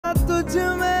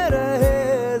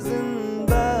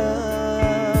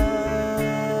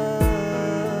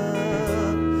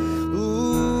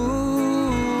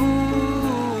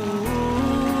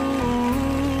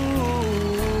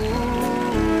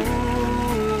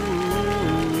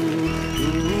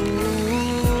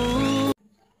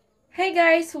Hey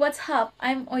guys, what's up?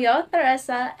 I'm Oyao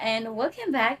Theresa and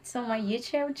welcome back to my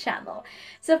YouTube channel.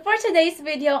 So for today's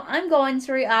video, I'm going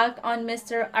to react on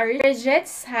Mr.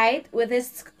 Arijit's side with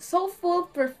his soulful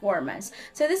performance.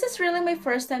 So this is really my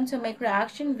first time to make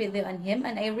reaction video on him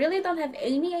and I really don't have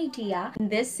any idea on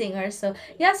this singer. So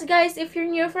yes guys, if you're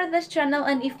new for this channel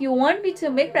and if you want me to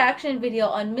make reaction video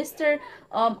on Mr.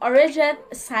 Arijit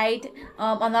side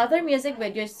on other music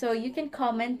videos, so you can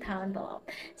comment down below.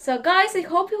 So guys, I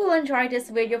hope you will enjoy this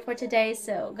video for today.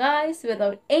 So guys,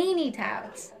 without any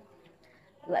doubts,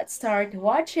 let's start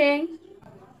watching.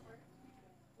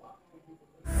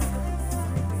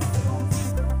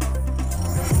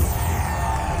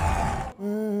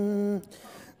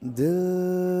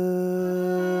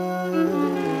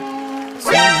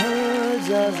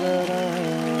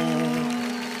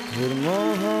 फिर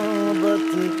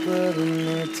मोहब्बत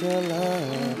करने चला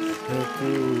है तू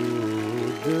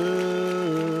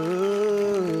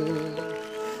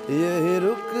यही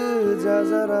रुक जा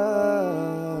जरा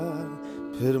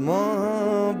फिर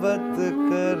मोहब्बत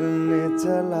करने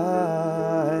चला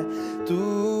है तू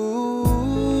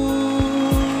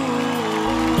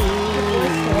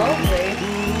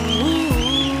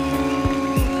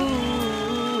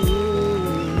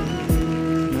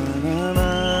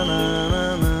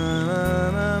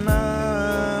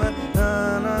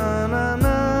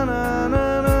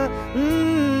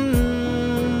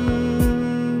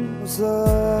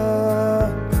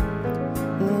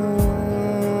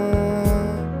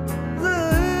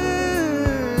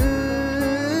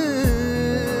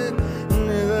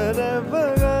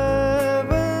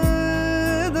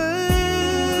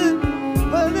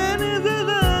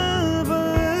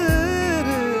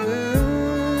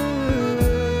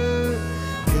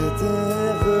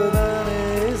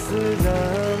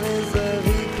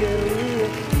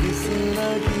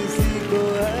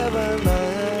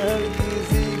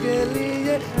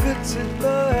कुछ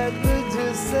तो है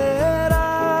तुझसे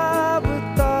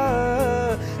राबता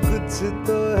कुछ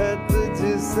तो है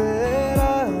तुझसे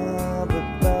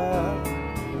राबता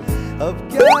अब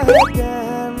क्या है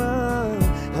कहना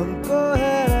हमको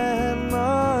है रहना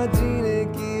जीने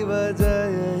की वजह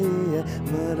यही है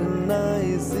मरना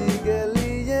इसी के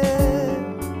लिए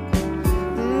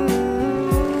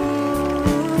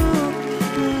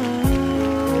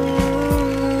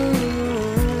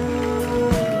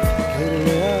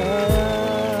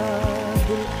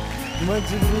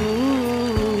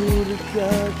मजबूर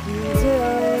क्या कीजिए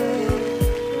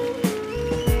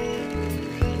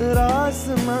रास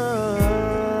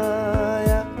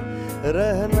माया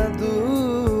रहना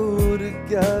दूर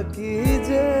क्या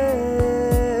कीजिए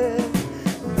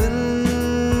दिल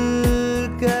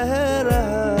कह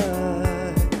रहा है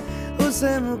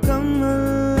उसे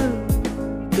मुकम्मल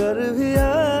कर भी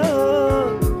आओ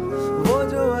वो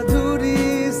जो अधूरी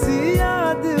सी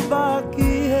याद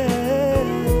बाकी है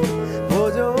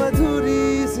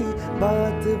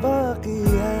बात बाकी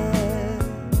है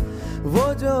वो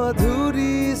जो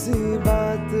अधूरी सी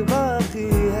बात बाकी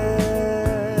है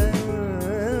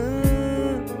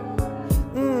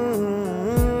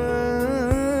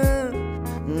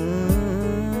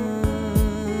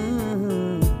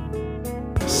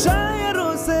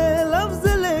शायरों से लफ्ज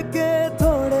लेके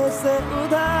थोड़े से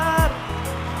उधार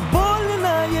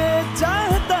बोलना ये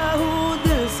चाहता हूँ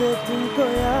दिल से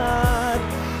तुमको याद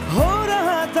हो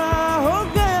रहा था हो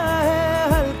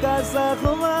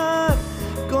खुमार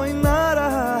कोई ना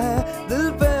रहा है दिल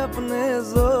पे अपने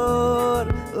जोर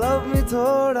लव मी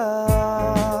थोड़ा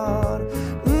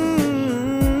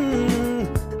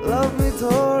लव मी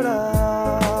थोड़ा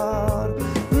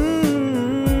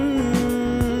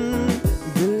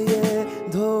दिल ये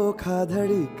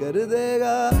धोखाधड़ी कर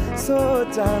देगा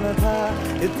सोचा न था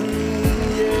इतनी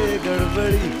ये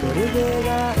गड़बड़ी कर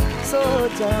देगा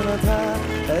सोचा न था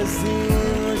ऐसी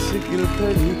मुश्किल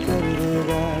खड़ी कर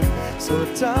देगा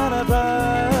सोचा न था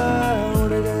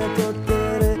उड़ गए तो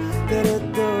तेरे तेरे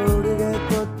तो उड़ गए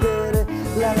तो तेरे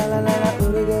ला ला ला ला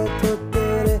उड़ गए तो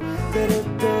तेरे तेरे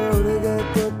तो उड़ गए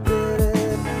तो तेरे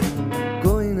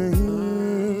कोई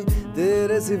नहीं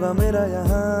तेरे सिवा मेरा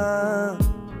यहाँ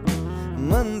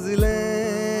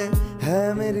मंजिलें है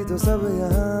मेरी तो सब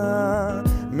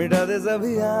यहाँ मिटा दे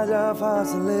सभी आजा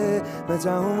फासले मैं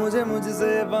चाहूँ मुझे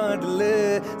मुझसे बांट ले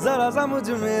जरा सा मुझ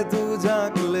में तू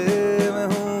झांक ले मैं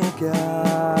हूँ क्या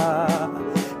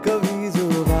कभी जो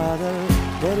बादल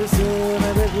बरसे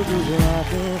मैं देखूँ तुझे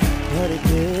आंखें भर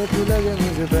के तू लगे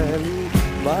मुझे पहली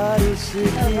बारिश की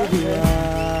दिया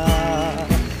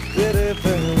तेरे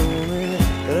पहलू में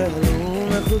रह लूँ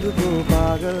मैं खुद को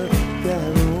पागल कह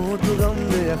लूँ तू गम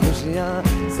दे खुशियाँ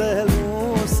सह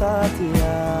लूँ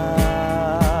साथिया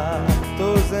तो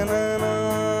से नैना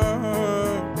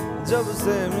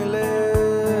से मिले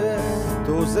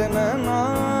तो से नैना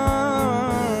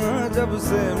जब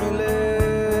से मिले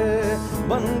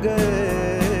बन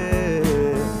गए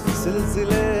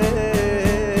सिलसिले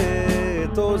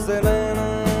तो से नैना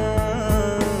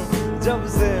जब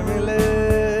से मिले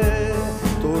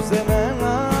तो से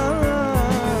नैना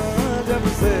जब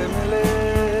से मिले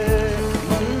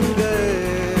बन गए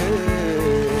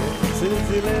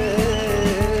सिलसिले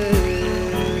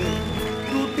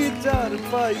टूटी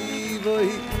चारपाई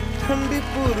वही ठंडी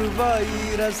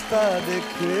पुरवाई रास्ता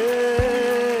देखे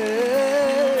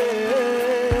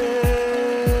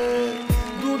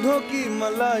दूधों की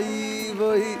मलाई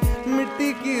वही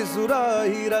मिट्टी की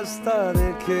सुराही रास्ता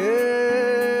देखे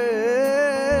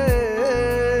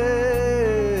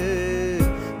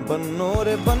बन्नो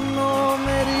रे बन्नो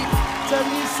मेरी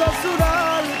चली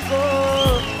ससुराल को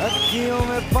अखियों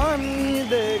में पानी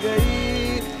दे गई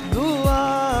दुआ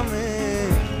में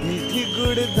मीठी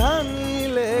गुड़धानी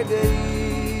ले गई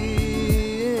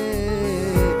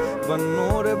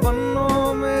बन्नो रे बन्नो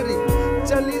मेरी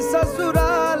चली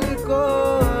ससुराल को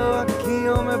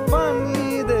अखियों में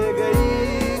पानी दे गई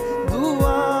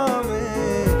दुआ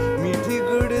में मीठी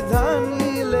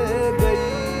गुड़धानी ले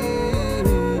गई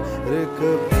रे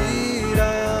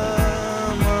कबीरा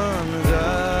मान जा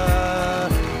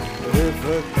रे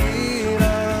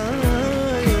फकीरा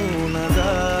यूं न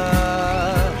जा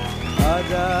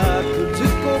आजा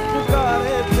तुझको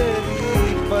पुकारे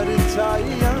तेरी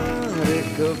परछाइयां रे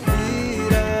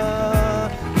कबीरा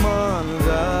मान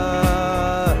जा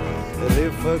रे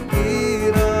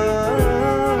फकीरा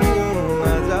यूं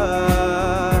न जा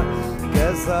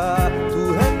कैसा तू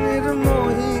है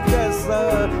निर्मोही कैसा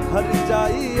हर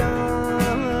जाइया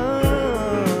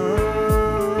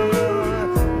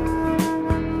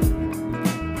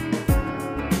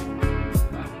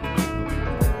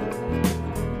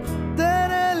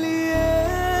तेरे लिए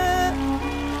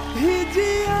ही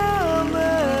जिया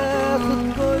मैं खुद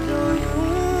को जो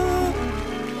यूं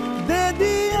दे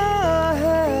दिया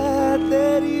है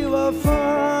तेरी वफा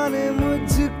ने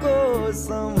मुझको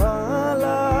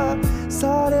संभाला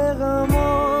सारे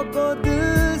गमों को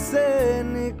दिल से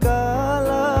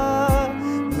निकाला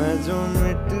मैं जो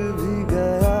मिट भी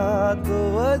गया तो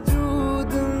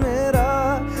वजूद मेरा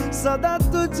सदा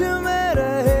तुझ में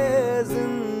रहे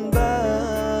जिंदा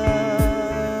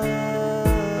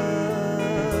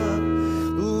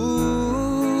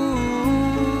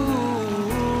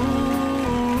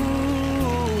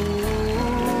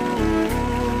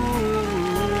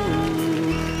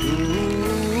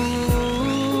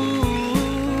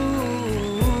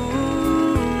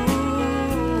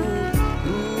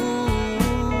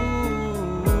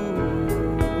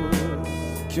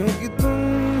क्योंकि तुम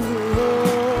ही हो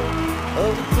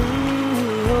अब तुम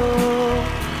ही हो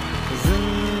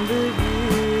जिंदगी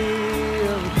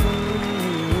अब तुम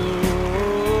ही हो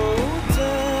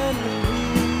चैन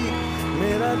भी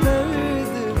मेरा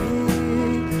दर्द भी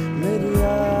मेरी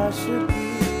आशिकी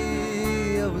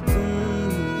अब तुम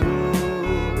ही हो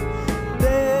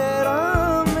तेरा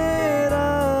मेरा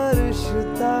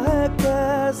रिश्ता है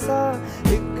कैसा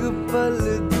एक पल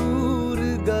दूर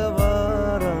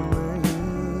गवारा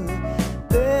नहीं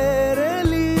तेरे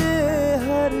लिए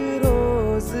हर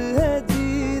रोज है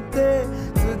जीते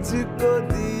तुझको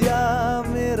दिया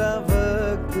मेरा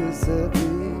वक्त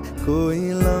सभी कोई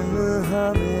लम्हा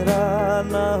मेरा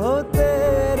ना हो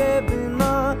तेरे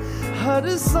बिना हर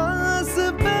सांस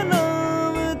पे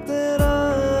नाम तेरा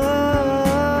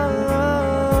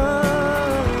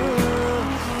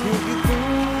क्योंकि तुम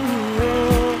ही हो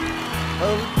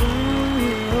अब तुम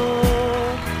ही हो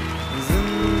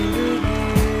जिंदगी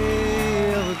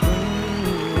अब तुम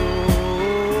ही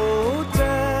हो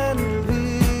चैन भी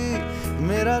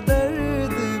मेरा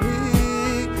दर्द भी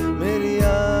मेरी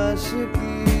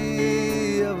आशिकी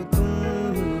अब तुम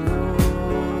ही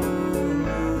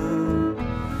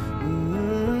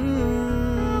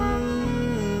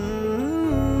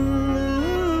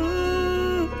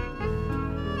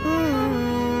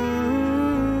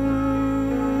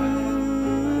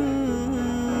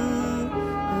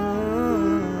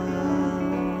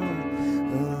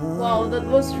Wow, that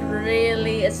was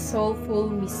really a soulful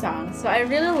me song. So I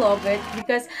really love it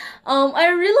because I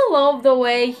really love the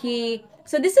way he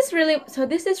this is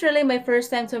really my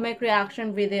first time to make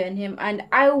reaction video on him, and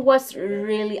I was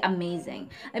really amazing.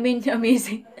 I mean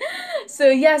amazing. So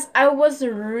yes, I was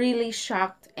really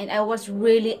shocked and I was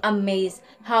really amazed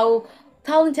how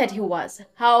talented he was,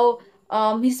 how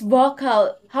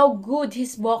good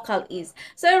his vocal is.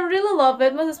 So I really love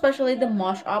it, most especially the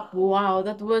mashup. Wow,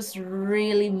 that was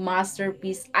really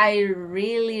masterpiece. I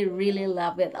really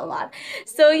love it a lot.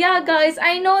 So yeah, guys,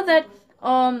 I know that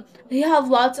he have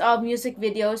lots of music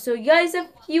videos. So guys, if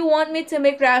you want me to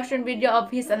make reaction video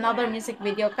of his another music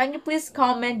video, can you please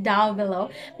comment down below,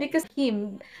 because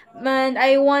him, and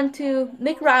I want to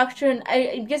make reaction,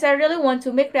 because I really want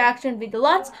to make reaction video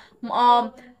lots,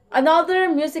 another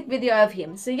music video of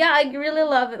him. So yeah, I really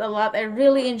love it a lot. I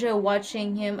really enjoy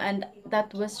watching him, and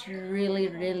that was really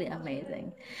really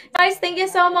amazing. Guys, thank you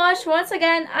so much once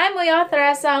again. I'm Oyao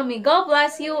Theresa. May God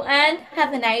bless you and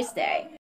have a nice day.